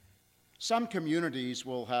Some communities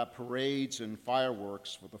will have parades and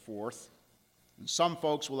fireworks for the 4th. And some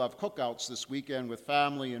folks will have cookouts this weekend with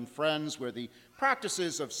family and friends where the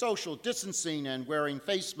practices of social distancing and wearing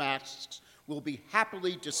face masks will be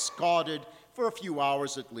happily discarded for a few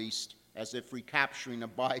hours at least, as if recapturing a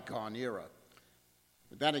bygone era.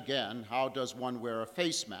 But then again, how does one wear a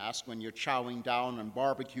face mask when you're chowing down on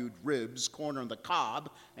barbecued ribs, corn on the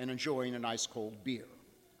cob, and enjoying an ice cold beer?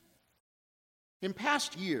 In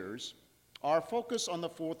past years, our focus on the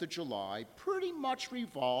 4th of July pretty much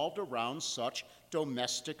revolved around such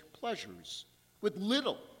domestic pleasures, with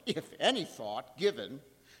little, if any, thought given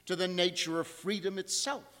to the nature of freedom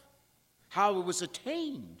itself, how it was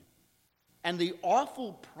attained, and the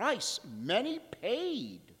awful price many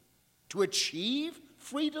paid to achieve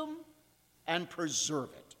freedom and preserve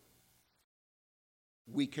it.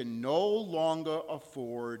 We can no longer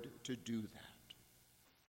afford to do that.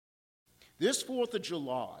 This 4th of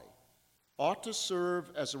July ought to serve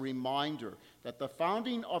as a reminder that the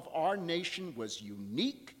founding of our nation was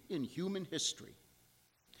unique in human history.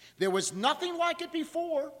 There was nothing like it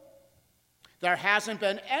before. There hasn't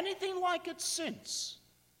been anything like it since.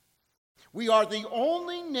 We are the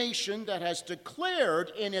only nation that has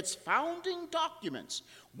declared in its founding documents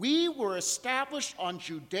we were established on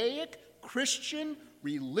Judaic Christian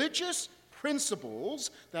religious principles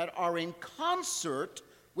that are in concert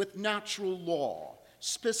with natural law,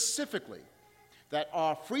 specifically that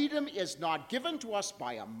our freedom is not given to us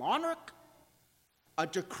by a monarch, a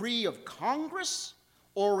decree of Congress,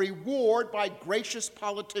 or reward by gracious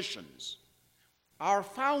politicians. Our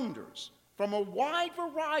founders, from a wide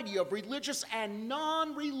variety of religious and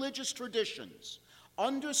non-religious traditions,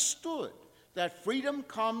 understood that freedom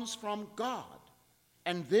comes from God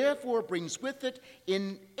and therefore brings with it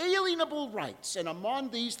inalienable rights, and among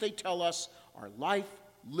these, they tell us, are life,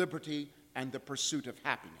 liberty, and the pursuit of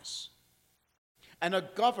happiness. And a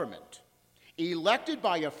government elected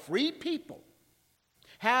by a free people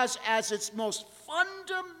has as its most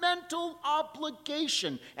fundamental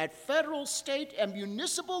obligation at federal, state, and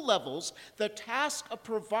municipal levels the task of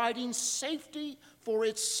providing safety for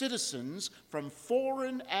its citizens from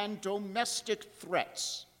foreign and domestic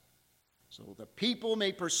threats, so the people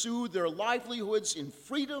may pursue their livelihoods in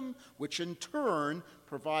freedom, which in turn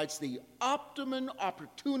provides the optimum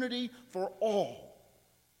opportunity for all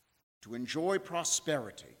to enjoy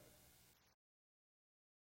prosperity.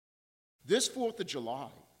 This 4th of July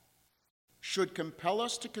should compel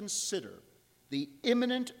us to consider the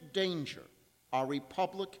imminent danger our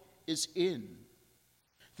republic is in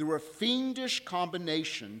through a fiendish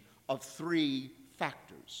combination of 3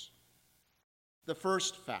 factors. The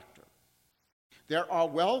first factor: there are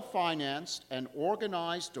well-financed and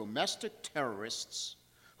organized domestic terrorists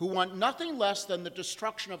who want nothing less than the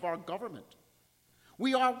destruction of our government.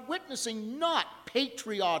 We are witnessing not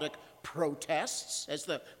patriotic protests, as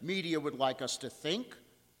the media would like us to think,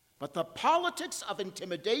 but the politics of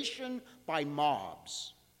intimidation by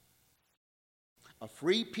mobs. A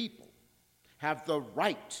free people have the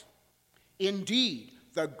right, indeed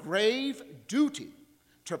the grave duty,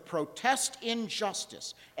 to protest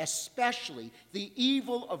injustice, especially the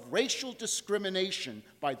evil of racial discrimination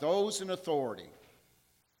by those in authority.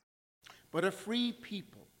 But a free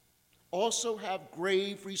people also have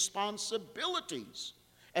grave responsibilities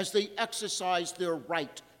as they exercise their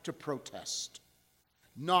right to protest,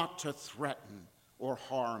 not to threaten or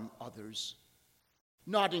harm others,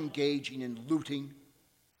 not engaging in looting,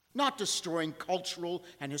 not destroying cultural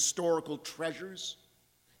and historical treasures,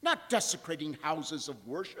 not desecrating houses of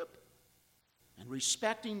worship, and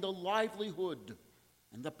respecting the livelihood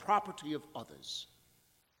and the property of others.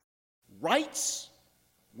 Rights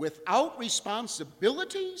without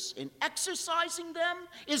responsibilities in exercising them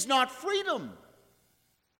is not freedom,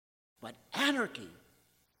 but anarchy,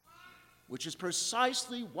 which is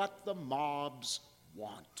precisely what the mobs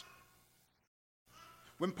want.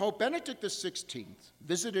 When Pope Benedict XVI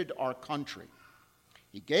visited our country,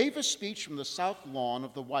 he gave a speech from the south lawn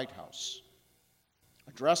of the White House.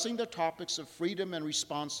 Addressing the topics of freedom and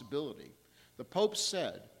responsibility, the Pope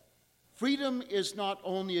said, "Freedom is not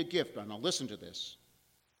only a gift," and now listen to this,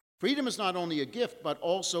 "freedom is not only a gift, but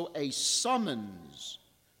also a summons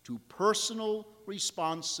to personal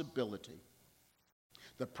responsibility.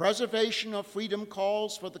 The preservation of freedom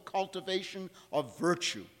calls for the cultivation of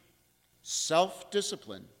virtue,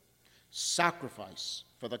 self-discipline, sacrifice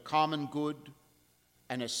for the common good,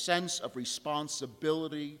 and a sense of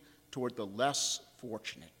responsibility toward the less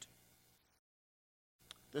fortunate."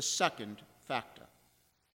 The second factor: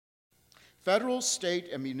 federal, state,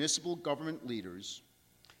 and municipal government leaders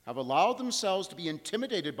have allowed themselves to be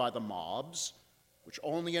intimidated by the mobs, which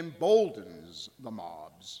only emboldens the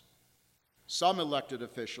mobs. Some elected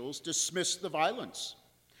officials dismiss the violence.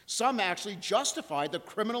 Some actually justify the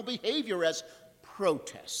criminal behavior as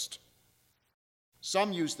protest.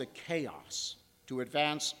 Some use the chaos to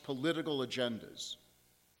advance political agendas.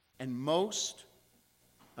 And most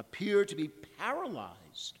appear to be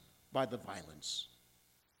paralyzed by the violence.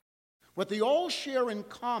 What they all share in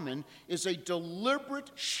common is a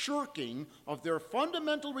deliberate shirking of their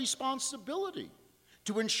fundamental responsibility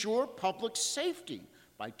to ensure public safety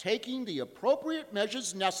by taking the appropriate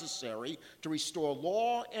measures necessary to restore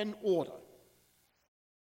law and order.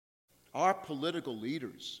 Our political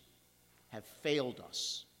leaders have failed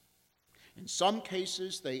us. In some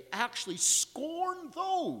cases, they actually scorn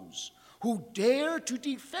those who dare to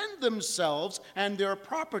defend themselves and their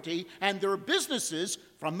property and their businesses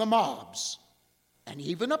from the mobs, and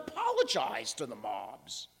even apologize to the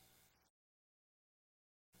mobs.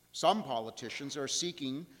 Some politicians are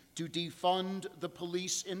seeking to defund the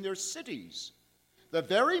police in their cities, the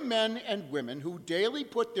very men and women who daily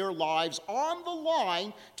put their lives on the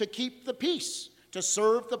line to keep the peace, to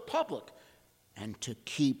serve the public, and to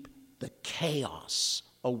keep the chaos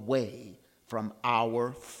away from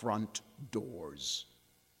our front doors.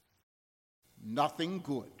 Nothing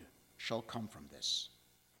good shall come from this.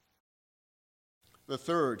 The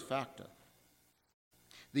third factor: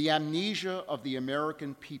 the amnesia of the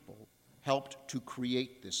American people helped to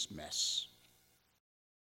create this mess.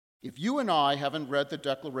 If you and I haven't read the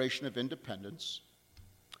Declaration of Independence,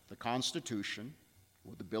 the Constitution,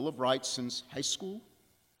 or the Bill of Rights since high school,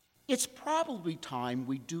 it's probably time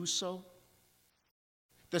we do so.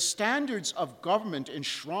 The standards of government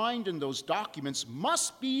enshrined in those documents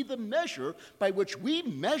must be the measure by which we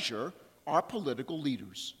measure our political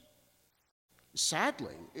leaders.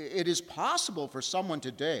 Sadly, it is possible for someone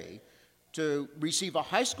today to receive a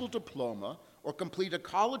high school diploma or complete a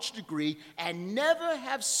college degree and never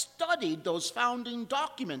have studied those founding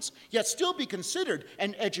documents, yet still be considered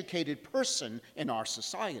an educated person in our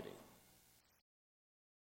society.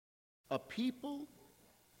 A people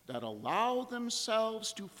that allow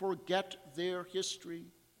themselves to forget their history,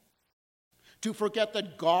 to forget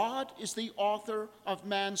that God is the author of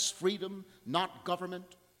man's freedom, not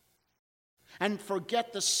government, and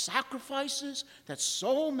forget the sacrifices that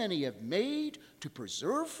so many have made to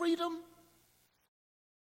preserve freedom,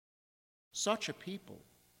 such a people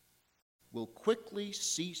will quickly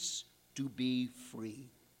cease to be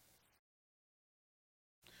free.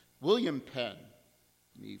 William Penn,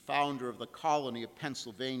 the founder of the colony of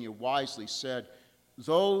Pennsylvania, wisely said,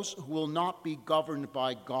 "Those who will not be governed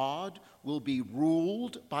by God will be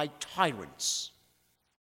ruled by tyrants."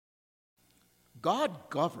 God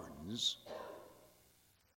governs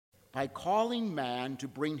by calling man to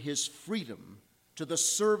bring his freedom to the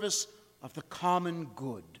service of the common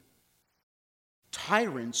good.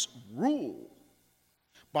 Tyrants rule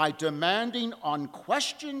by demanding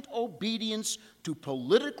unquestioned obedience to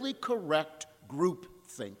politically correct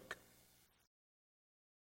groupthink.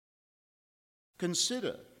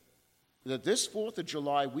 Consider that this 4th of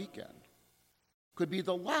July weekend could be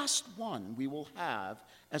the last one we will have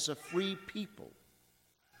as a free people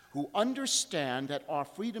who understand that our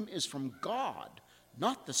freedom is from God,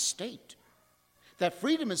 not the state. That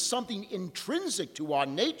freedom is something intrinsic to our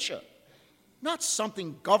nature, not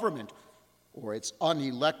something government or its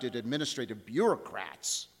unelected administrative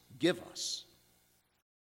bureaucrats give us.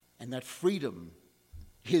 And that freedom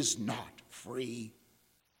is not free,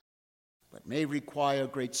 but may require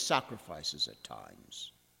great sacrifices at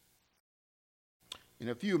times. In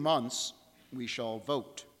a few months, we shall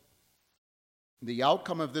vote. The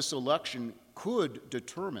outcome of this election could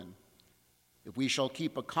determine if we shall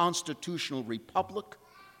keep a constitutional republic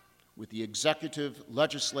with the executive,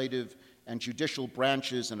 legislative, and judicial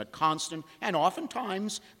branches in a constant and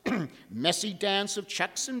oftentimes messy dance of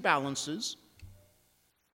checks and balances,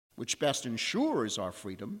 which best ensures our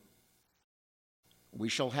freedom. We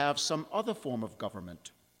shall have some other form of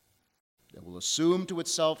government that will assume to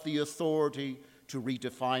itself the authority to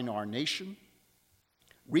redefine our nation,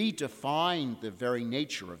 redefine the very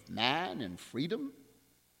nature of man and freedom,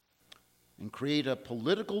 and create a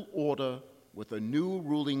political order with a new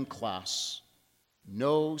ruling class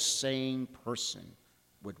no sane person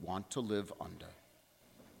would want to live under.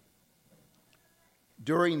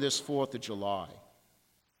 During this 4th of July,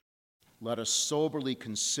 let us soberly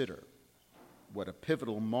consider what a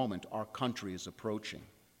pivotal moment our country is approaching.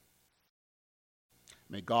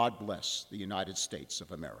 May God bless the United States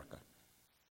of America.